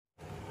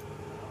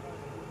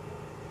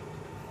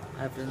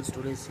Hi friends,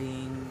 today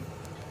seeing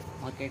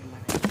market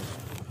management.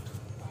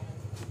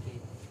 Okay,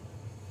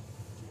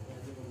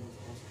 everyone is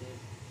posted.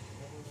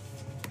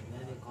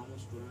 Where a common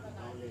student,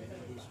 all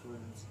every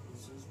students.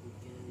 This is good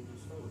care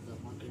is for the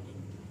marketing.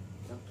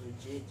 Dr.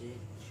 J.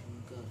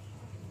 Shankar,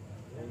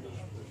 Polish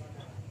poet.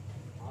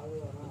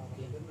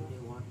 Okay,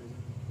 today what is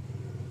marketing?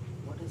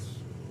 What is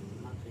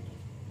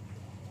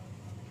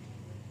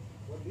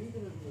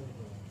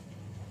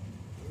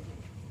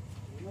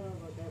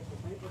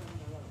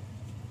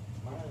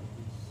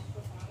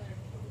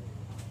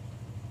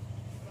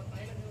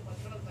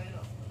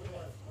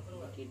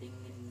marketing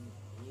in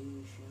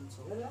new visions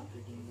of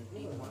marketing? The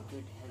tea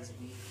market has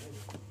been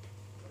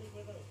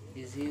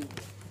deceived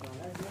from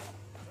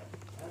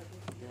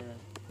the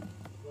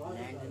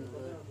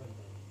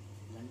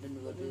London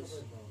versus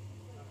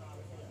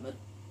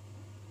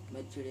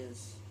Mercedes,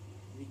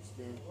 which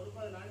the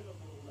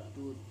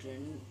two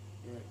trend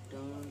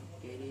turn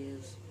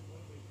carriers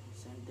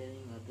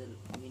centering other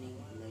meaning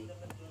like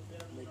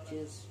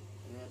lectures,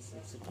 wares,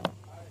 etc.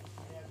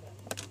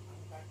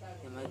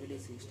 A market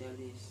is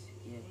established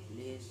a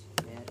place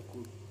where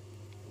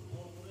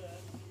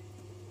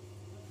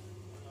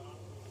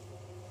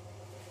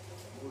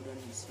good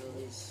and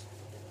service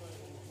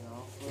are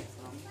offered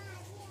from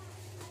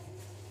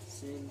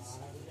sales.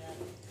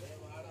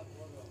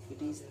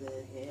 It is the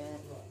air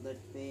that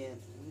pair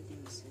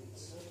meeting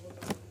sales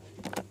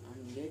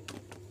and get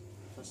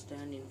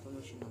first-hand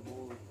information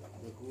about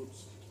the goods.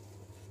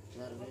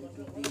 They are meant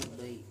to be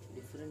by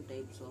different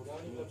types of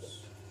goods.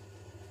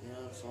 They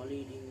are solid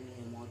in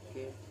a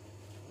market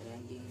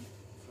ranking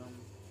from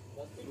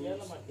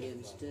fruits, a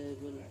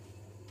vegetable,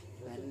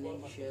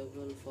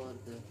 perishable for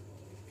the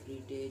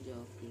heritage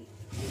of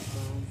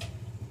discount,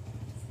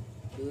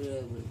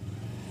 durable.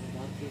 The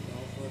market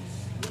offers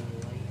a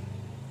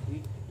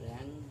wide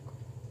rank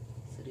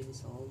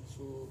service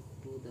also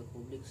to the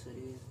public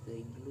service.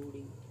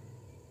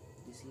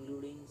 This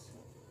includes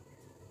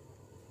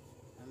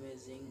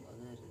amazing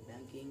other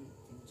banking,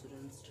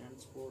 insurance,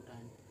 transport,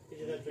 and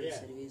welfare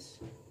service,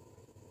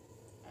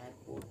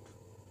 airport.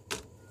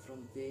 From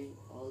pay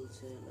all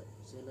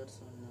sellers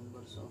and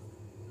numbers of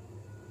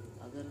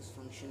others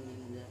function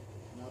in the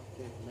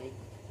market like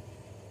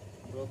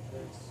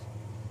brokers,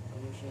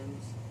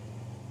 commissions,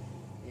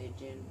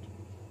 agent,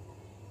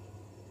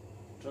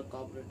 truck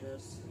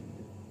operators,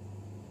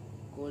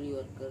 coal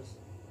workers,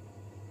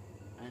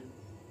 and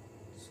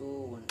so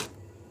on.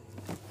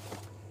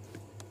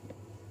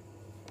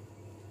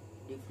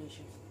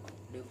 Definition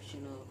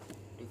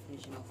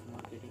definition of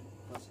marketing.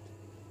 First,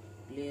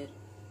 Clare,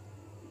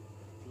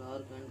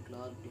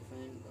 Clark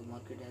defined a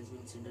market has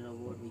been centered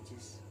about which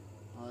is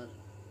or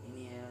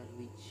any area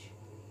which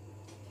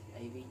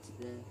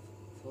the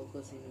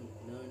focus in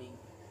learning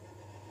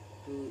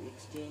to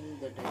exchange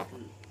the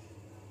title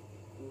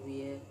to be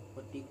a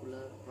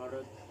particular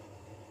product,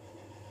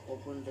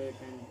 open rate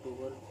and to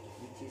work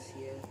which is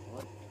here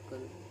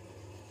article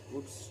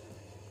goods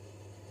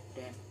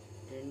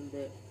tend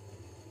the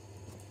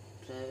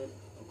travel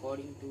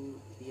according to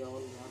the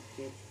all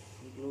market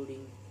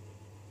including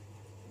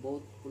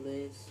both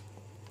players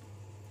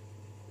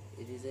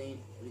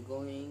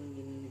regarding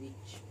in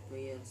which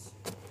players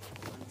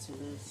and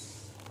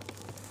sellers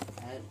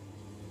are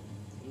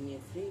in a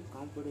free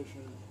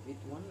competition with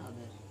one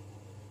another.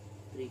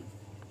 3.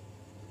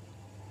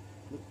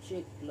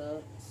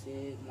 Particular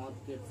say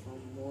market from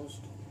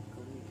most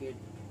communicate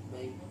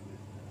by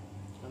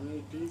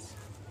communities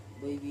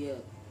by the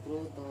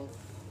growth of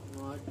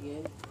not a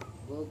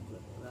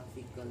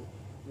geographical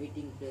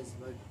meeting place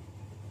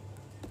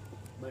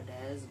but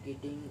as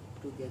getting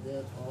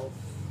together of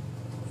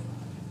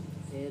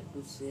air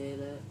to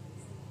sailor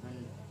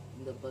and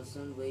the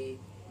person by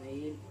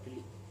mail,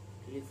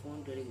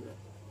 telephone,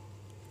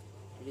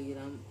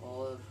 telegram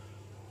or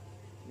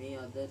may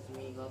other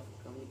means of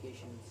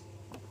communications.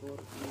 4. In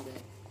the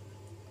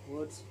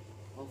words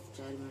of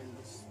chairman,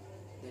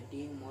 the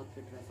team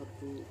market refer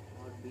to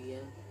not be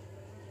a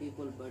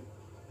people but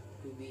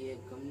to be a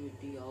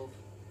community of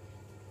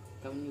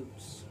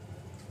communities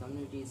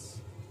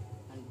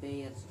and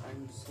payers and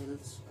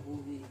cells who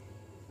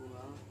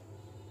are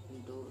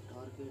into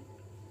target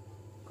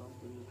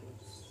company